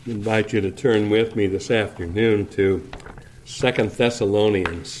I invite you to turn with me this afternoon to 2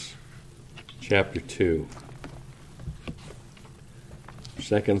 Thessalonians chapter 2.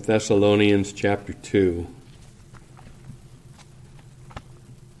 2 Thessalonians chapter 2.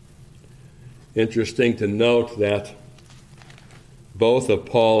 Interesting to note that both of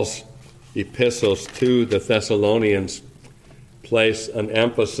Paul's epistles to the Thessalonians place an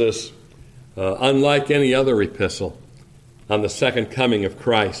emphasis, unlike any other epistle, on the second coming of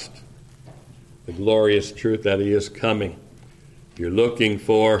Christ, the glorious truth that he is coming. If you're looking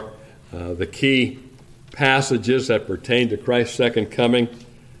for the key passages that pertain to Christ's second coming,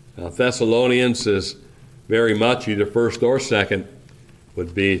 Thessalonians is very much either first or second,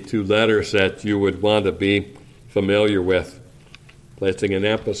 would be two letters that you would want to be familiar with, placing an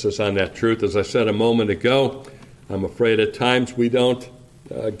emphasis on that truth. As I said a moment ago, I'm afraid at times we don't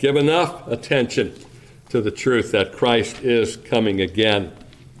give enough attention to the truth that Christ is coming again.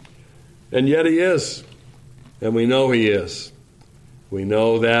 And yet he is, and we know he is. We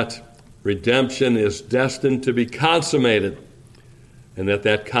know that redemption is destined to be consummated, and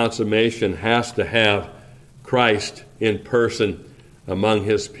that consummation has to have Christ in person among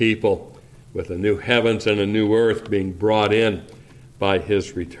his people, with a new heavens and a new earth being brought in by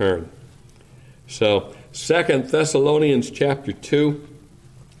his return. So, 2 Thessalonians chapter 2,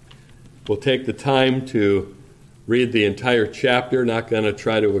 we'll take the time to read the entire chapter. Not going to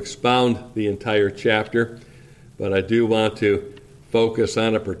try to expound the entire chapter, but I do want to focus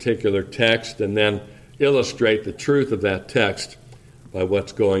on a particular text and then illustrate the truth of that text by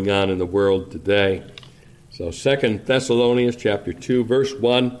what's going on in the world today. So 2 Thessalonians chapter 2, verse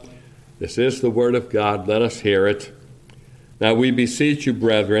 1, this is the word of God. Let us hear it. Now we beseech you,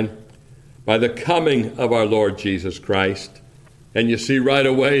 brethren, by the coming of our Lord Jesus Christ. And you see right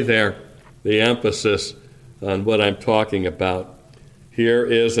away there the emphasis on what I'm talking about. Here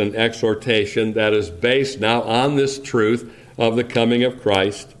is an exhortation that is based now on this truth of the coming of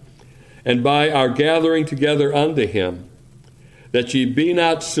Christ. And by our gathering together unto him, that ye be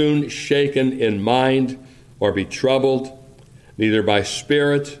not soon shaken in mind, or be troubled, neither by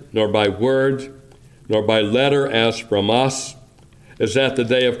spirit, nor by word, nor by letter as from us, as that the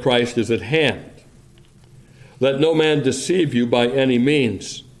day of Christ is at hand. Let no man deceive you by any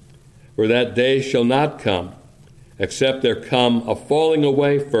means, for that day shall not come, except there come a falling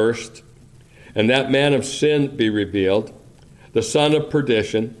away first, and that man of sin be revealed, the son of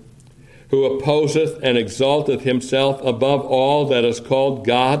perdition, who opposeth and exalteth himself above all that is called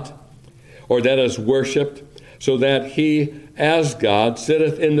God, or that is worshipped, so that he, as God,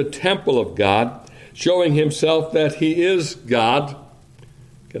 sitteth in the temple of God, showing himself that he is God.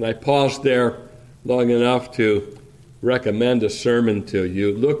 Can I pause there long enough to recommend a sermon to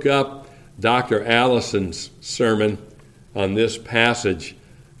you? Look up Dr. Allison's sermon on this passage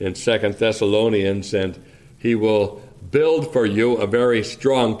in 2 Thessalonians, and he will build for you a very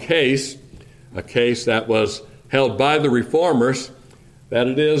strong case, a case that was held by the Reformers, that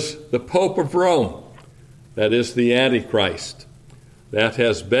it is the Pope of Rome, that is the Antichrist. That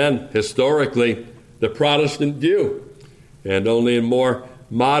has been historically the Protestant view, and only in more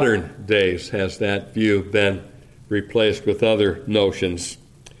modern days has that view been replaced with other notions.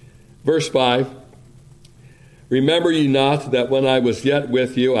 Verse 5, remember ye not that when I was yet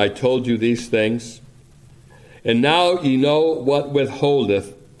with you I told you these things? And now ye know what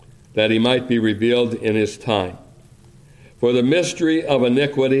withholdeth, that he might be revealed in his time. For the mystery of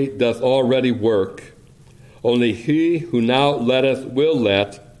iniquity doth already work. Only he who now letteth will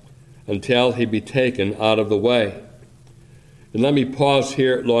let, until he be taken out of the way. And let me pause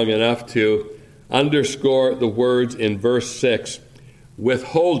here long enough to underscore the words in verse 6,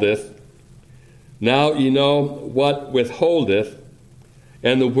 withholdeth. Now ye know what withholdeth,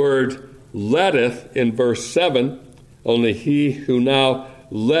 and the word letteth in verse 7, only he who now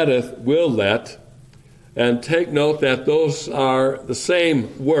letteth will let. And take note that those are the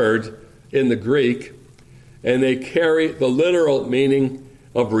same word in the Greek, and they carry the literal meaning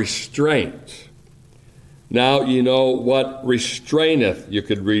of restraint. Now ye know what restraineth, you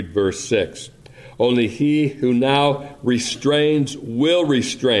could read verse 6. Only he who now restrains will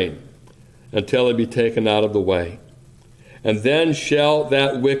restrain, until he be taken out of the way. And then shall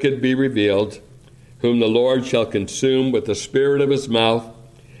that wicked be revealed, whom the Lord shall consume with the spirit of his mouth,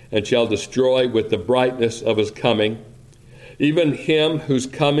 and shall destroy with the brightness of his coming, even him whose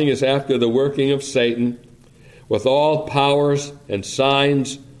coming is after the working of Satan, with all powers and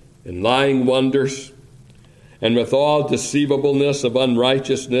signs and lying wonders, and with all deceivableness of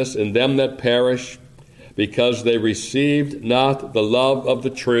unrighteousness in them that perish, because they received not the love of the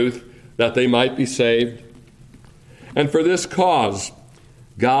truth, that they might be saved. And for this cause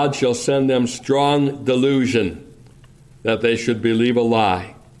God shall send them strong delusion, that they should believe a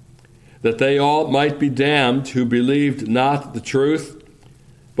lie, that they all might be damned who believed not the truth,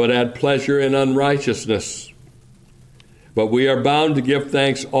 but had pleasure in unrighteousness. But we are bound to give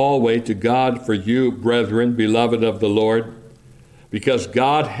thanks always to God for you, brethren, beloved of the Lord, because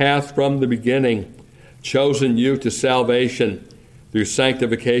God hath from the beginning chosen you to salvation through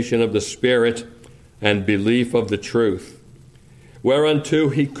sanctification of the Spirit and belief of the truth, whereunto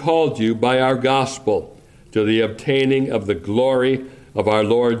he called you by our gospel to the obtaining of the glory of our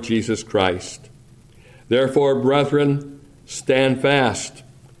Lord Jesus Christ. Therefore, brethren, stand fast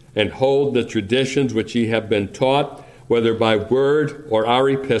and hold the traditions which ye have been taught, whether by word or our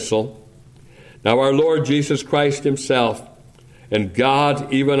epistle. Now our Lord Jesus Christ himself, and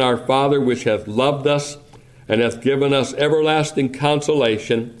God, even our Father, which hath loved us and hath given us everlasting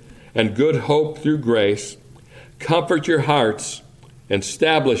consolation and good hope through grace, comfort your hearts and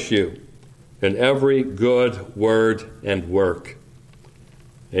establish you in every good word and work.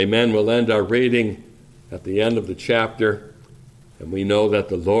 Amen. We'll end our reading at the end of the chapter, and we know that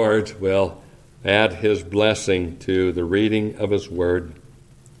the Lord will add his blessing to the reading of his word.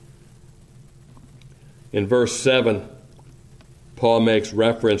 In verse 7, Paul makes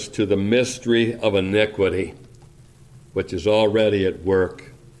reference to the mystery of iniquity, which is already at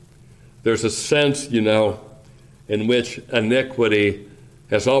work. There's a sense, in which iniquity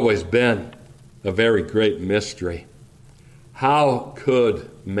has always been a very great mystery. How could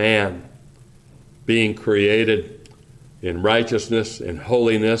man, being created in righteousness and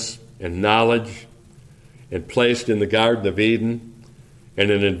holiness and knowledge and placed in the Garden of Eden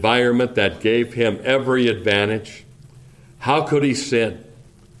in an environment that gave him every advantage, how could he sin?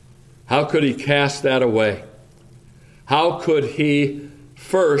 How could he cast that away? How could he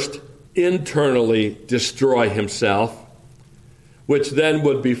first internally destroy himself, which then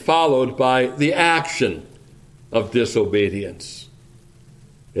would be followed by the action of disobedience?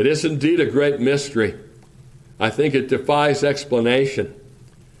 It is indeed a great mystery. I think it defies explanation.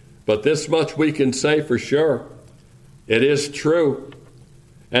 But this much we can say for sure. It is true.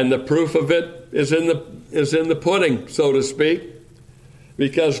 And the proof of it is in the pudding, so to speak.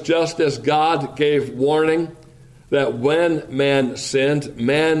 Because just as God gave warning that when man sinned,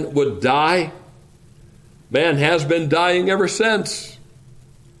 man would die, man has been dying ever since.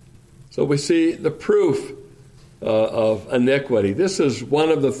 So we see the proof of iniquity. This is one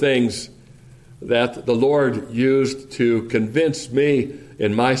of the things that the Lord used to convince me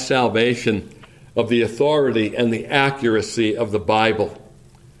in my salvation of the authority and the accuracy of the Bible.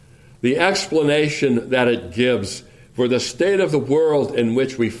 The explanation that it gives for the state of the world in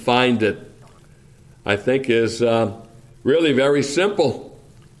which we find it, I think, is really very simple,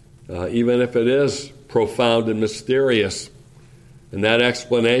 even if it is profound and mysterious. And that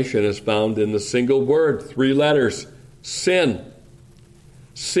explanation is found in the single word, 3 letters, sin.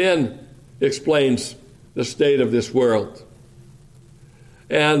 Sin explains the state of this world.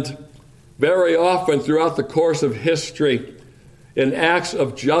 And very often throughout the course of history, in acts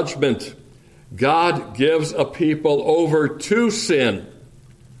of judgment, God gives a people over to sin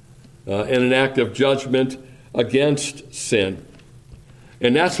in an act of judgment against sin.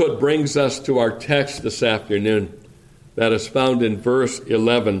 And that's what brings us to our text this afternoon that is found in verse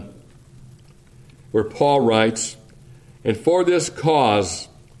 11, where Paul writes, "And for this cause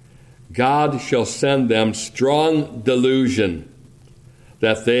God shall send them strong delusion,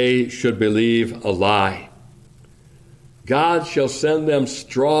 that they should believe a lie." God shall send them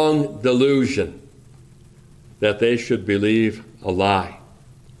strong delusion, that they should believe a lie.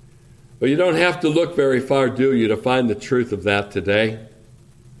 Well, you don't have to look very far, do you, to find the truth of that today?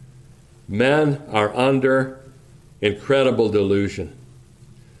 Men are under incredible delusion.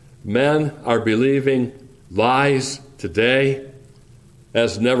 Men are believing lies today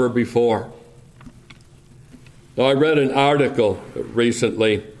as never before. Now, I read an article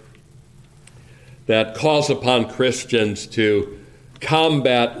recently that calls upon Christians to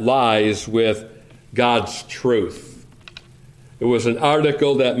combat lies with God's truth. It was an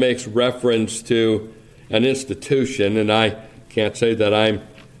article that makes reference to an institution, and I can't say that I'm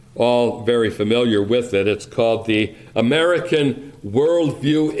all very familiar with it. It's called the American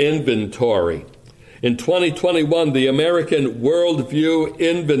Worldview Inventory. In 2021, the American Worldview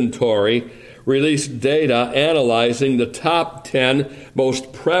Inventory released data analyzing the top 10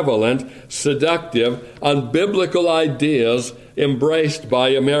 most prevalent, seductive, unbiblical ideas embraced by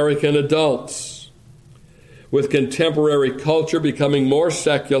American adults. With contemporary culture becoming more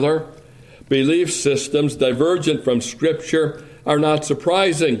secular, belief systems divergent from Scripture are not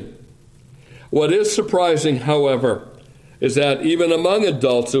surprising. What is surprising, however, is that even among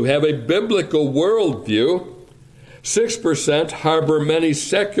adults who have a biblical worldview, 6% harbor many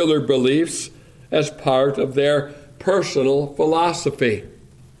secular beliefs as part of their personal philosophy.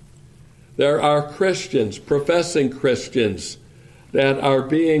 There are Christians, professing Christians, that are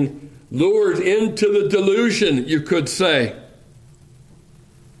being lured into the delusion, you could say,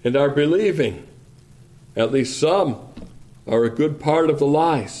 and are believing. At least some are a good part of the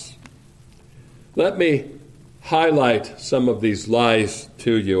lies. Let me highlight some of these lies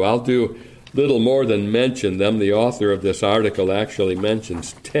to you. I'll do little more than mention them. The author of this article actually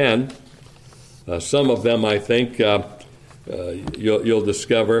mentions 10. Some of them, I think, you'll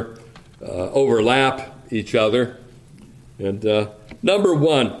discover overlap each other. And number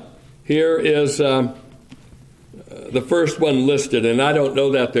one, here is the first one listed, and I don't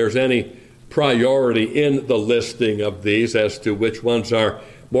know that there's any priority in the listing of these as to which ones are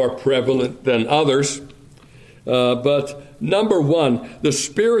more prevalent than others. But number one, the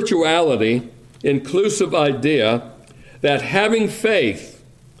spirituality inclusive idea that having faith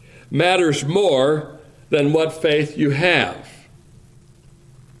matters more than what faith you have.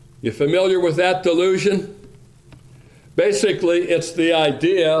 You familiar with that delusion? Basically, it's the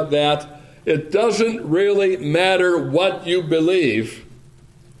idea that it doesn't really matter what you believe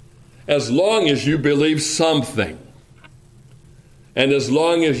as long as you believe something, and as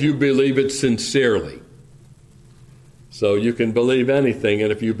long as you believe it sincerely. So you can believe anything,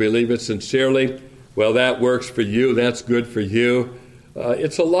 and if you believe it sincerely, well, that works for you, that's good for you.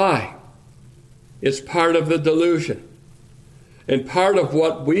 It's a lie. It's part of the delusion. And part of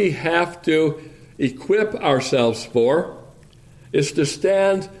what we have to equip ourselves for is to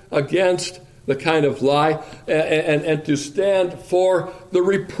stand against the kind of lie and to stand for the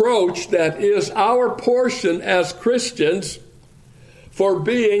reproach that is our portion as Christians for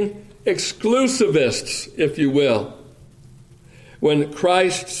being exclusivists, if you will. When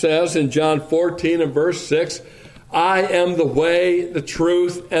Christ says in John 14 and verse 6, I am the way, the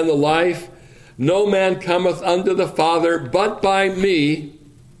truth, and the life. No man cometh unto the Father but by me.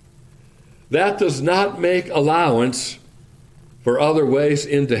 That does not make allowance for other ways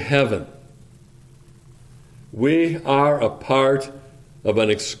into heaven. We are a part of an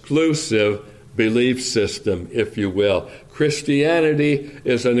exclusive belief system, if you will. Christianity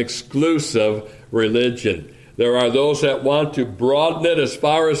is an exclusive religion. There are those that want to broaden it as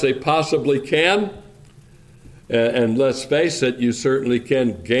far as they possibly can. And let's face it, you certainly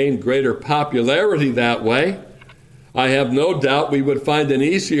can gain greater popularity that way. I have no doubt we would find an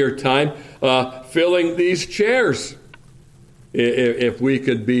easier time filling these chairs if we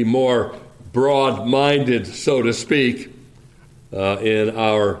could be more broad-minded, so to speak, in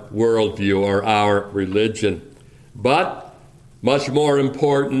our worldview or our religion. But much more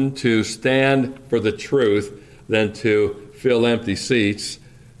important to stand for the truth than to fill empty seats.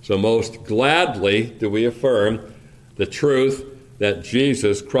 So most gladly do we affirm the truth that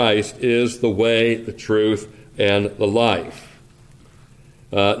Jesus Christ is the way, the truth, and the life.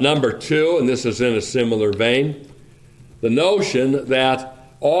 Number two, and this is in a similar vein, the notion that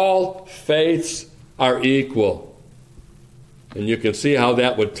all faiths are equal. And you can see how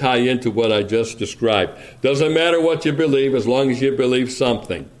that would tie into what I just described. Doesn't matter what you believe as long as you believe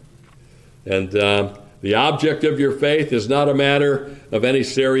something. And the object of your faith is not a matter of any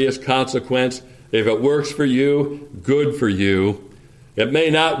serious consequence. If it works for you, good for you. It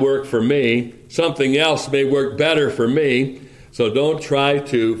may not work for me. Something else may work better for me. So don't try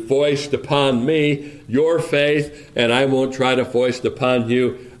to foist upon me your faith, and I won't try to foist upon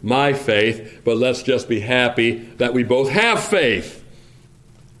you my faith, but let's just be happy that we both have faith.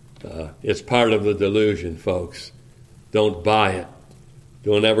 It's part of the delusion, folks. Don't buy it.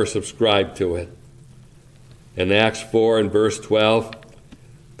 Don't ever subscribe to it. In Acts 4 and verse 12,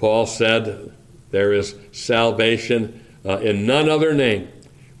 Paul said, there is salvation in none other name,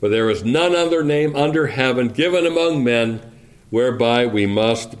 for there is none other name under heaven given among men whereby we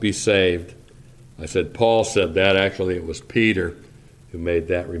must be saved. I said Paul said that. Actually, it was Peter who made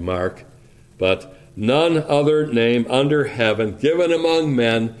that remark. But none other name under heaven given among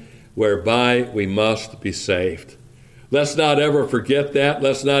men whereby we must be saved. Let's not ever forget that.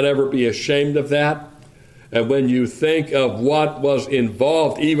 Let's not ever be ashamed of that. And when you think of what was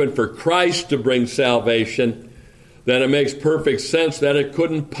involved even for Christ to bring salvation, then it makes perfect sense that it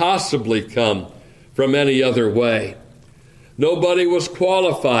couldn't possibly come from any other way. Nobody was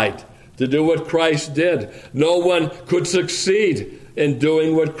qualified to do what Christ did. No one could succeed in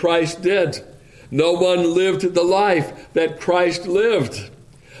doing what Christ did. No one lived the life that Christ lived.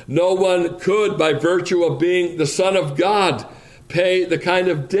 No one could, by virtue of being the Son of God, pay the kind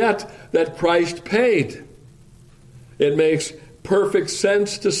of debt that Christ paid. It makes perfect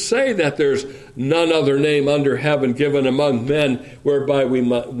sense to say that there's none other name under heaven given among men whereby we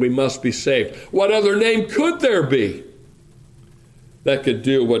must be saved. What other name could there be that could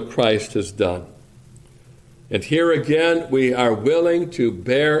do what Christ has done? And here again, we are willing to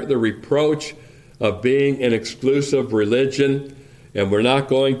bear the reproach of being an exclusive religion, and we're not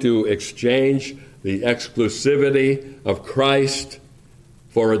going to exchange the exclusivity of Christ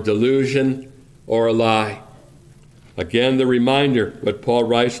for a delusion or a lie. Again, the reminder, what Paul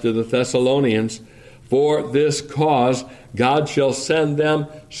writes to the Thessalonians, for this cause God shall send them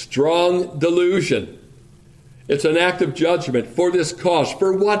strong delusion. It's an act of judgment for this cause.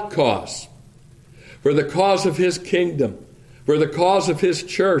 For what cause? For the cause of his kingdom, for the cause of his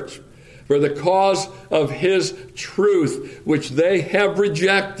church, for the cause of his truth, which they have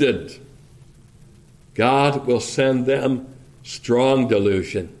rejected. God will send them strong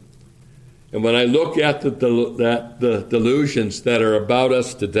delusion. And when I look at the delusions that are about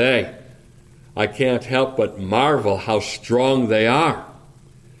us today, I can't help but marvel how strong they are.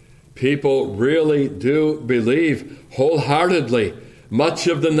 People really do believe wholeheartedly much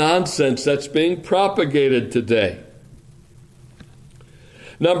of the nonsense that's being propagated today.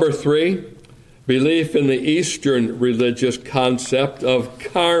 Number 3, belief in the Eastern religious concept of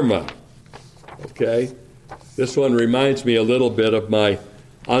karma. Okay? This one reminds me a little bit of my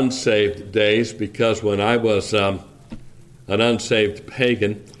unsaved days, because when I was an unsaved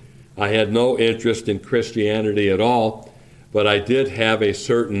pagan, I had no interest in Christianity at all, but I did have a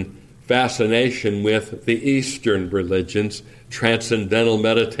certain fascination with the Eastern religions. Transcendental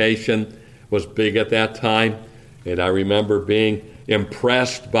meditation was big at that time, and I remember being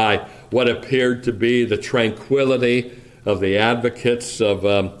impressed by what appeared to be the tranquility of the advocates of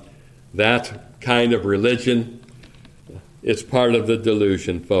that kind of religion. It's part of the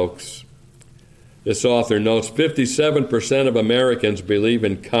delusion, folks. This author notes 57% of Americans believe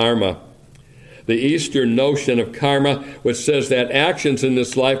in karma. The Eastern notion of karma, which says that actions in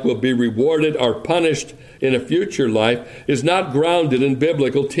this life will be rewarded or punished in a future life, is not grounded in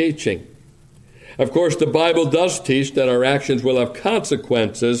biblical teaching. Of course, the Bible does teach that our actions will have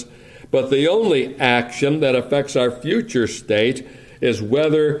consequences, but the only action that affects our future state is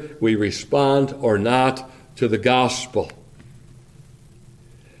whether we respond or not to the gospel.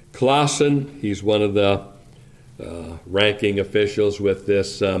 Clausen, he's one of the ranking officials with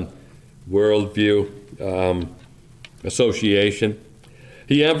this worldview association.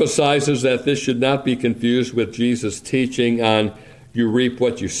 He emphasizes that this should not be confused with Jesus' teaching on you reap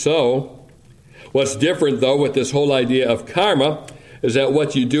what you sow. What's different, though, with this whole idea of karma is that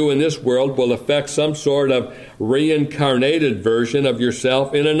what you do in this world will affect some sort of reincarnated version of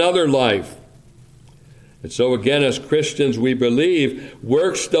yourself in another life. And so again, as Christians, we believe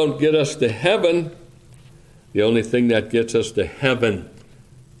works don't get us to heaven. The only thing that gets us to heaven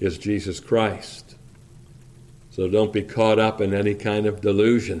is Jesus Christ. So don't be caught up in any kind of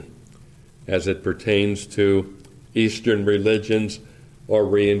delusion as it pertains to Eastern religions or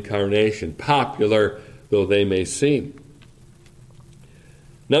reincarnation, popular though they may seem.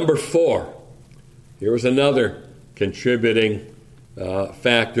 Number 4, here was another contributing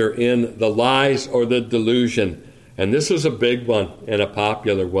factor in the lies or the delusion. And this is a big one and a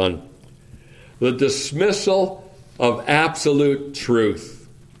popular one. The dismissal of absolute truth.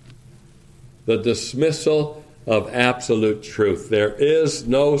 The dismissal of absolute truth. There is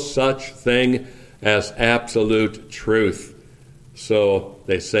no such thing as absolute truth. So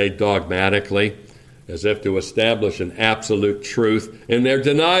they say dogmatically, as if to establish an absolute truth in their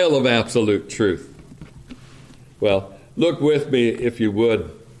denial of absolute truth. Well, look with me, if you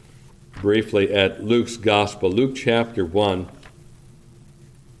would, briefly at Luke's Gospel, Luke chapter 1.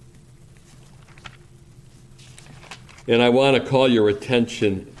 And I want to call your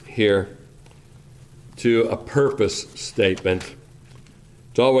attention here to a purpose statement.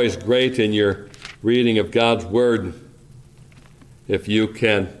 It's always great in your reading of God's Word if you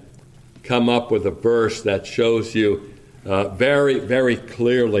can come up with a verse that shows you very, very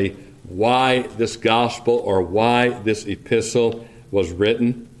clearly why this gospel or why this epistle was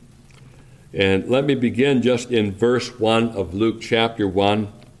written. And let me begin just in verse 1 of Luke chapter 1,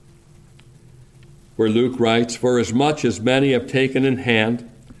 where Luke writes, "For as much as many have taken in hand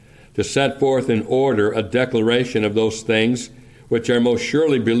to set forth in order a declaration of those things which are most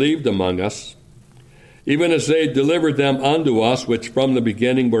surely believed among us, even as they delivered them unto us, which from the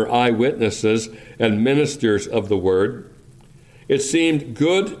beginning were eyewitnesses and ministers of the word, it seemed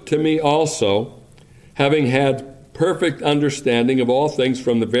good to me also, having had perfect understanding of all things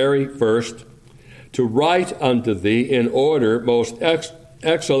from the very first, to write unto thee in order, most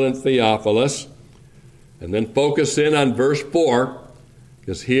excellent Theophilus, And then focus in on verse 4,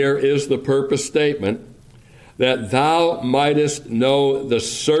 because here is the purpose statement, that thou mightest know the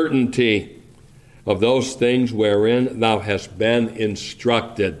certainty of those things wherein thou hast been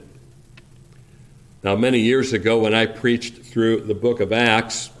instructed. Now, many years ago when I preached through the book of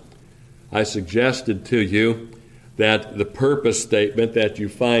Acts, I suggested to you that the purpose statement that you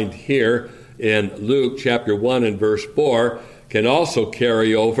find here in Luke chapter 1 and verse 4 can also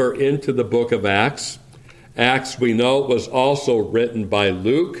carry over into the book of Acts. Acts, we know, was also written by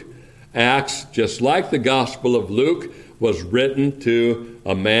Luke. Acts, just like the Gospel of Luke, was written to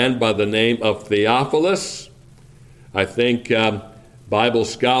a man by the name of Theophilus. I think Bible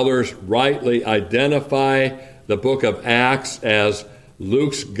scholars rightly identify the book of Acts as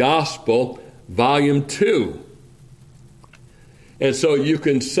Luke's Gospel, volume 2. And so you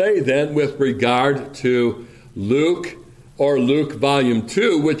can say then, with regard to Luke, or Luke volume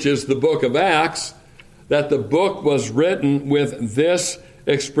 2, which is the book of Acts, that the book was written with this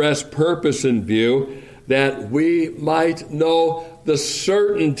express purpose in view, that we might know the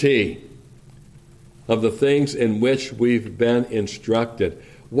certainty of the things in which we've been instructed.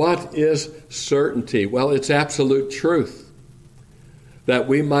 What is certainty? Well, it's absolute truth. That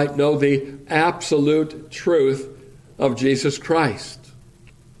we might know the absolute truth of Jesus Christ.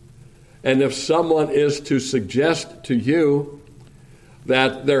 And if someone is to suggest to you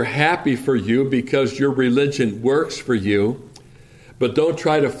that they're happy for you because your religion works for you, but don't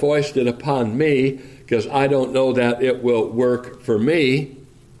try to foist it upon me because I don't know that it will work for me,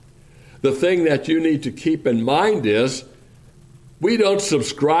 the thing that you need to keep in mind is we don't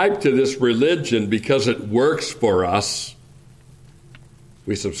subscribe to this religion because it works for us.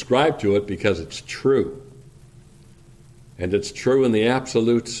 We subscribe to it because it's true. And it's true in the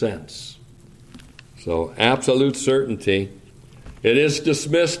absolute sense. So, absolute certainty. It is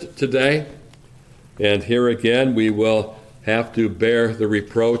dismissed today. And here again, we will have to bear the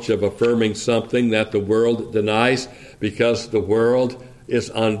reproach of affirming something that the world denies, because the world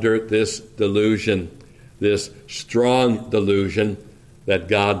is under this delusion, this strong delusion that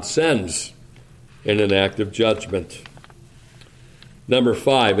God sends in an act of judgment. Number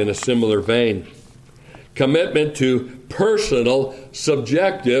 5, in a similar vein, commitment to personal,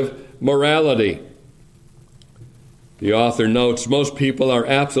 subjective morality. The author notes, most people are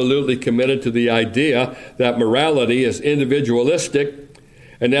absolutely committed to the idea that morality is individualistic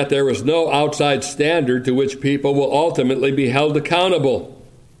and that there is no outside standard to which people will ultimately be held accountable.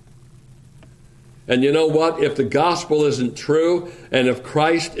 And you know what? If the gospel isn't true, and if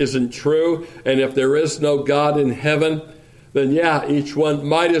Christ isn't true, and if there is no God in heaven, then yeah, each one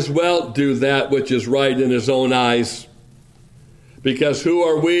might as well do that which is right in his own eyes. Because who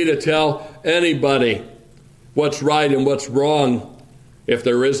are we to tell anybody what's right and what's wrong if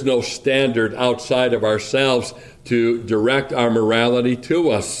there is no standard outside of ourselves to direct our morality to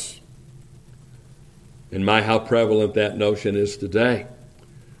us? And my, how prevalent that notion is today.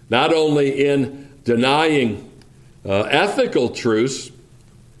 Not only in denying ethical truths,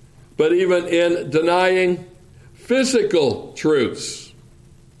 but even in denying physical truths.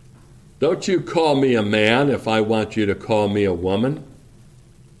 Don't you call me a man if I want you to call me a woman.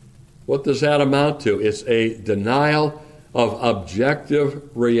 What does that amount to? It's a denial of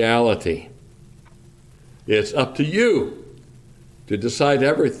objective reality. It's up to you to decide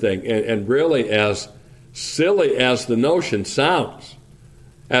everything. And really, as silly as the notion sounds,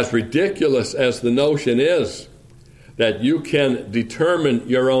 as ridiculous as the notion is, that you can determine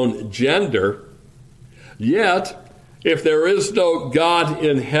your own gender, yet, if there is no God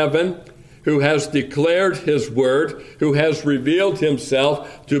in heaven who has declared his word, who has revealed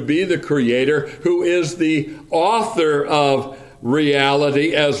himself to be the creator, who is the author of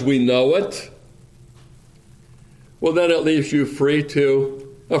reality as we know it, well, then it leaves you free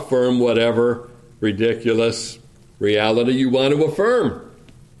to affirm whatever ridiculous reality you want to affirm.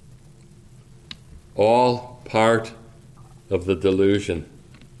 All part of the delusion.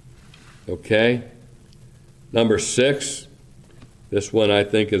 Okay? Number 6, this one I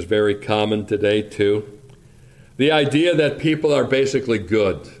think is very common today too. The idea that people are basically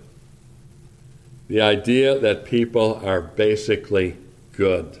good. The idea that people are basically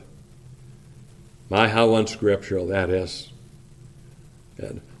good. My, how unscriptural that is.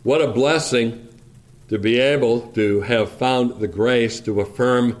 And what a blessing to be able to have found the grace to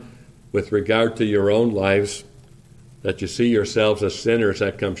affirm with regard to your own lives that you see yourselves as sinners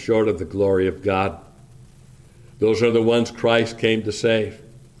that come short of the glory of God. Those are the ones Christ came to save.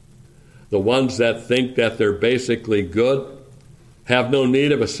 The ones that think that they're basically good have no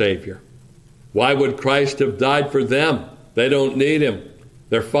need of a Savior. Why would Christ have died for them? They don't need him.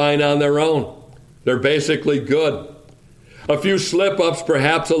 They're fine on their own. They're basically good. A few slip-ups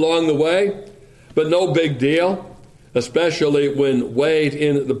perhaps along the way, but no big deal, especially when weighed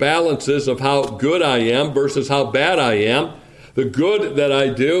in the balances of how good I am versus how bad I am. The good that I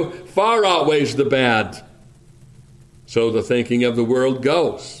do far outweighs the bad. So the thinking of the world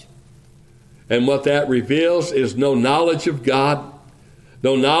goes. And what that reveals is no knowledge of God,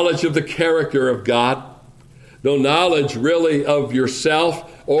 no knowledge of the character of God, no knowledge really of yourself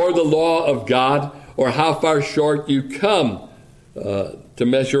or the law of God, or how far short you come to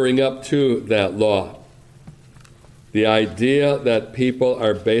measuring up to that law. The idea that people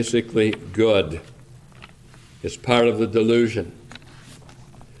are basically good is part of the delusion.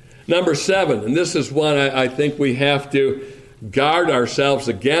 Number 7, and this is one I think we have to guard ourselves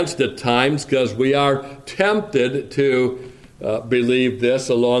against at times because we are tempted to believe this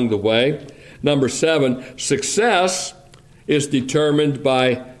along the way. Number 7, success is determined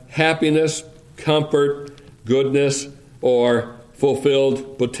by happiness, comfort, goodness, or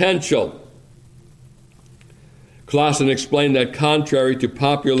fulfilled potential. Clausen explained that contrary to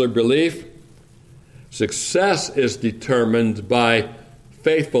popular belief, success is determined by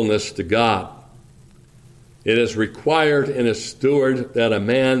faithfulness to God. It is required in a steward that a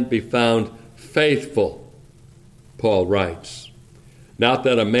man be found faithful, Paul writes. Not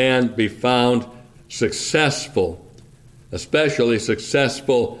that a man be found successful, especially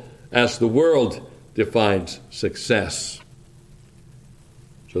successful as the world defines success.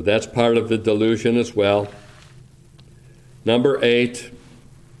 So that's part of the delusion as well. Number 8,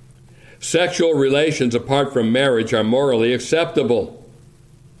 sexual relations apart from marriage are morally acceptable.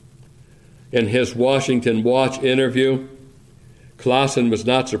 In his Washington Watch interview, Clausen was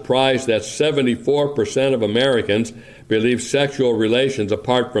not surprised that 74% of Americans believe sexual relations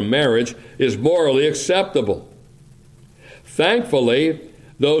apart from marriage is morally acceptable. Thankfully,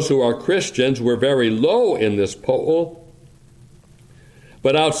 those who are Christians were very low in this poll.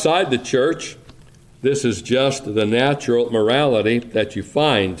 But outside the church, this is just the natural morality that you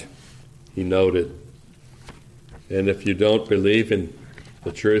find, he noted. And if you don't believe in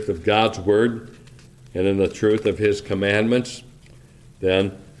the truth of God's Word and in the truth of His commandments,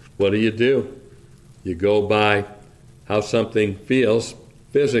 then what do? You go by how something feels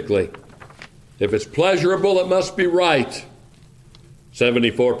physically. If it's pleasurable, it must be right.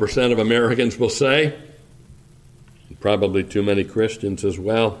 74% of Americans will say, probably too many Christians as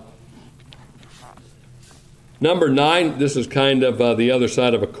well. Number 9, this is kind of the other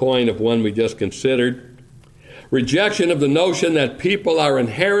side of a coin of one we just considered. Rejection of the notion that people are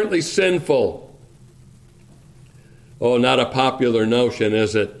inherently sinful. Oh, not a popular notion,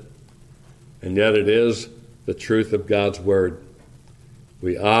 is it? And yet it is the truth of God's Word.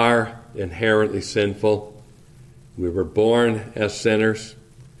 We are inherently sinful. We were born as sinners.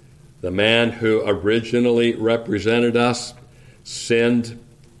 The man who originally represented us sinned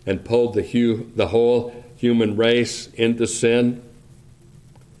and pulled the whole human race into sin.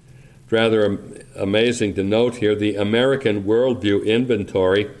 Rather amazing to note here, the American Worldview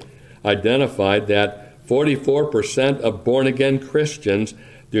Inventory identified that 44% of born-again Christians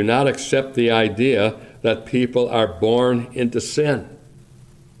do not accept the idea that people are born into sin.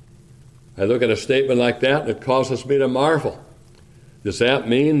 I look at a statement like that and it causes me to marvel. Does that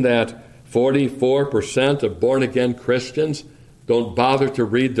mean that 44% of born-again Christians don't bother to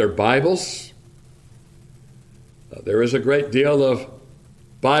read their Bibles? There is a great deal of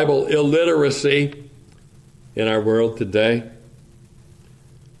Bible illiteracy in our world today.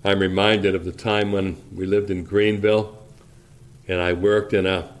 I'm reminded of the time when we lived in Greenville, and I worked in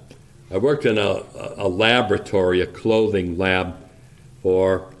a laboratory, a clothing lab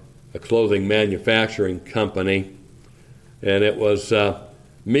for a clothing manufacturing company, and it was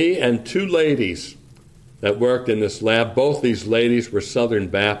me and 2 ladies that worked in this lab. Both these ladies were Southern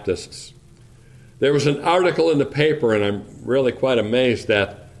Baptists. There was an article in the paper, and I'm really quite amazed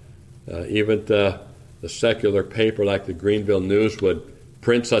that even the secular paper like the Greenville News would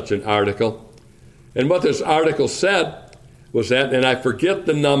print such an article. And what this article said was that, and I forget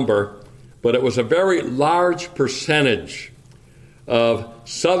the number, but it was a very large percentage of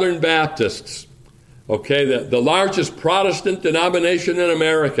Southern Baptists, the largest Protestant denomination in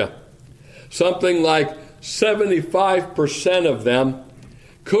America, something like 75% of them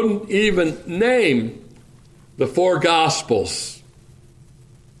couldn't even name the 4 Gospels.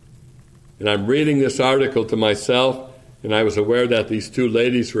 And I'm reading this article to myself, and I was aware that these 2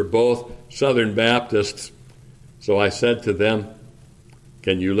 ladies were both Southern Baptists. So I said to them,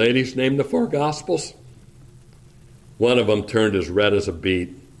 "Can you ladies name the 4 Gospels?" One of them turned as red as a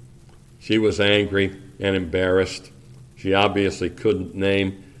beet. She was angry and embarrassed. She obviously couldn't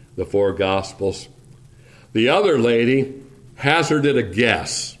name the 4 Gospels. The other lady hazarded a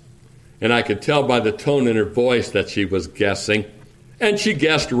guess, and I could tell by the tone in her voice that she was guessing, and she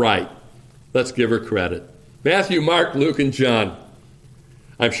guessed right. Let's give her credit. Matthew, Mark, Luke, and John.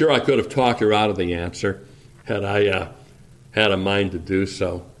 I'm sure I could have talked her out of the answer had I had a mind to do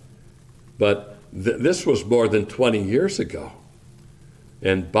so. But this was more than 20 years ago.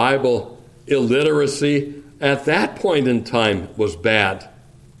 And Bible illiteracy at that point in time was bad.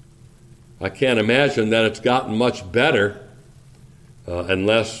 I can't imagine that it's gotten much better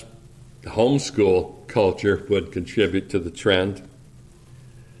unless homeschool culture would contribute to the trend.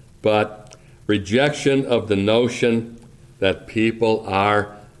 But rejection of the notion that people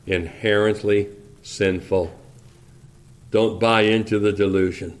are inherently sinful. Don't buy into the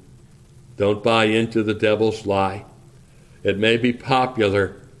delusion. Don't buy into the devil's lie. It may be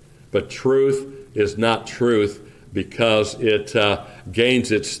popular, but truth is not truth because it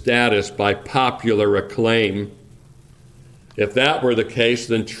gains its status by popular acclaim. If that were the case,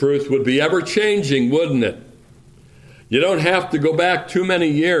 then truth would be ever-changing, wouldn't it? You don't have to go back too many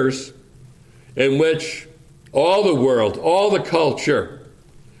years in which all the world, all the culture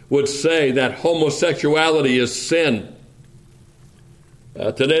would say that homosexuality is sin.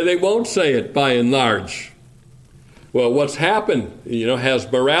 Today they won't say it by and large. Well, what's happened?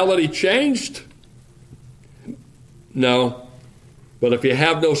 Has morality changed? No. But if you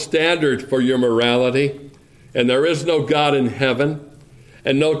have no standard for your morality, and there is no God in heaven,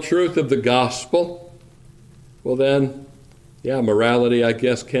 and no truth of the gospel, well then, morality, I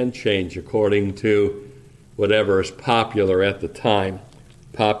guess, can change according to whatever is popular at the time,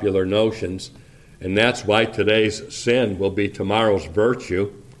 popular notions. And that's why today's sin will be tomorrow's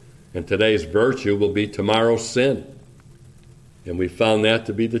virtue, and today's virtue will be tomorrow's sin. And we found that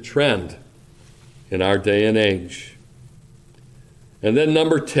to be the trend in our day and age. And then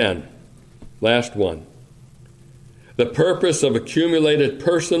number 10, last one. The purpose of accumulated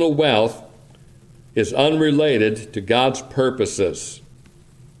personal wealth is unrelated to God's purposes.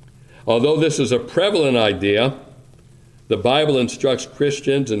 Although this is a prevalent idea, the Bible instructs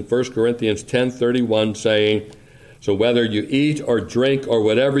Christians in 1 Corinthians 10:31 saying, "So whether you eat or drink or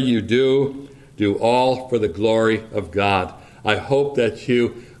whatever you do, do all for the glory of God." I hope that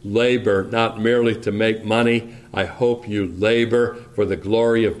you labor not merely to make money. I hope you labor for the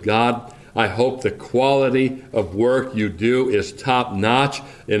glory of God. I hope the quality of work you do is top-notch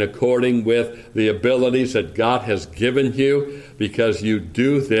in according with the abilities that God has given you, because you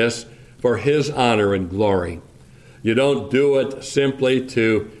do this for His honor and glory. You don't do it simply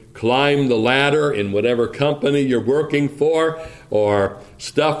to climb the ladder in whatever company you're working for, or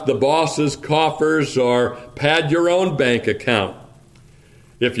stuff the boss's coffers, or pad your own bank account.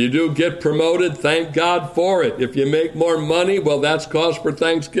 If you do get promoted, thank God for it. If you make more money, well, that's cause for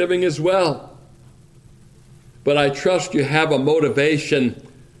thanksgiving as well. But I trust you have a motivation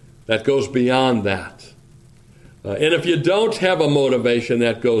that goes beyond that. And if you don't have a motivation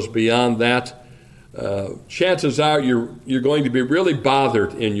that goes beyond that, chances are you're going to be really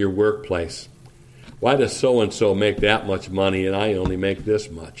bothered in your workplace. Why does so-and-so make that much money and I only make this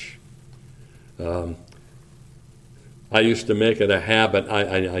much? I used to make it a habit.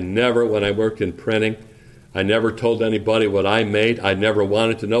 I never, when I worked in printing, I never told anybody what I made. I never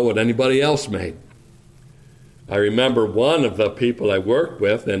wanted to know what anybody else made. I remember one of the people I worked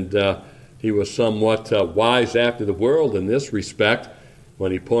with, and he was somewhat wise after the world in this respect,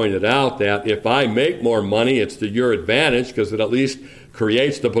 when he pointed out that if I make more money, it's to your advantage because it at least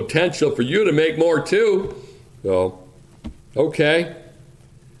creates the potential for you to make more too. So, okay.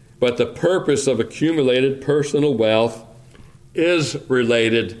 But the purpose of accumulated personal wealth is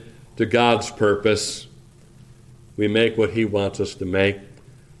related to God's purpose. We make what He wants us to make,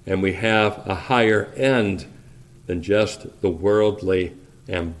 and we have a higher end than just the worldly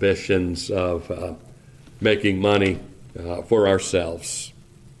ambitions of making money for ourselves.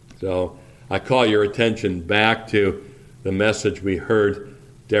 So I call your attention back to the message we heard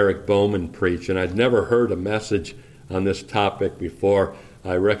Derek Bowman preach, and I'd never heard a message on this topic before.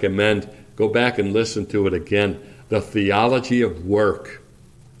 I recommend go back and listen to it again. The theology of work.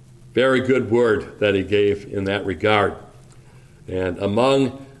 Very good word that he gave in that regard. And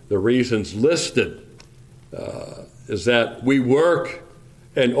among the reasons listed is that we work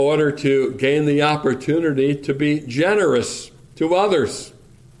in order to gain the opportunity to be generous to others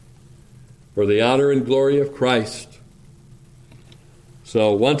for the honor and glory of Christ.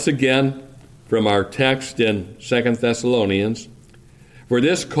 So once again, from our text in 2 Thessalonians, "For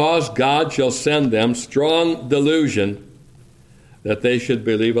this cause God shall send them strong delusion, that they should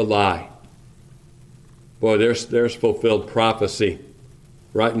believe a lie." Boy, there's fulfilled prophecy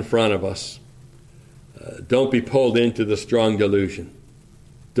right in front of us. Don't be pulled into the strong delusion.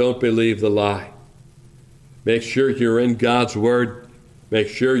 Don't believe the lie. Make sure you're in God's Word. Make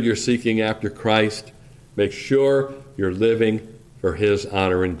sure you're seeking after Christ. Make sure you're living for His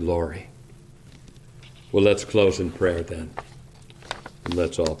honor and glory. Well, let's close in prayer then. And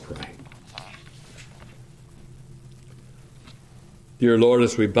let's all pray. Dear Lord,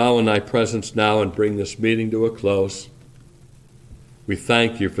 as we bow in Thy presence now and bring this meeting to a close, we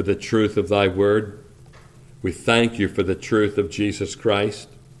thank You for the truth of Thy Word. We thank You for the truth of Jesus Christ.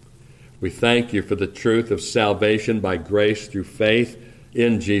 We thank You for the truth of salvation by grace through faith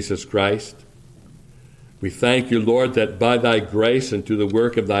in Jesus Christ. We thank You, Lord, that by Thy grace and through the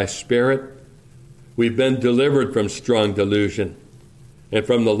work of Thy Spirit, we've been delivered from strong delusion and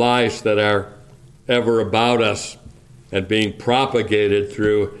from the lies that are ever about us and being propagated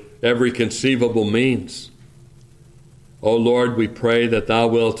through every conceivable means. O Lord, we pray that Thou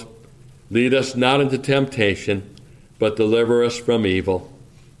wilt lead us not into temptation, but deliver us from evil.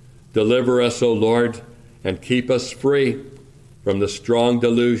 Deliver us, O Lord, and keep us free from the strong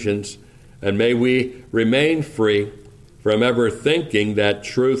delusions, and may we remain free from ever thinking that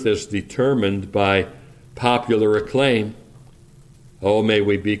truth is determined by popular acclaim. Oh, may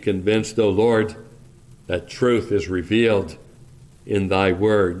we be convinced, O Lord, that truth is revealed in Thy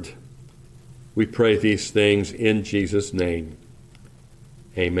Word. We pray these things in Jesus' name.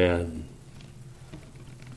 Amen.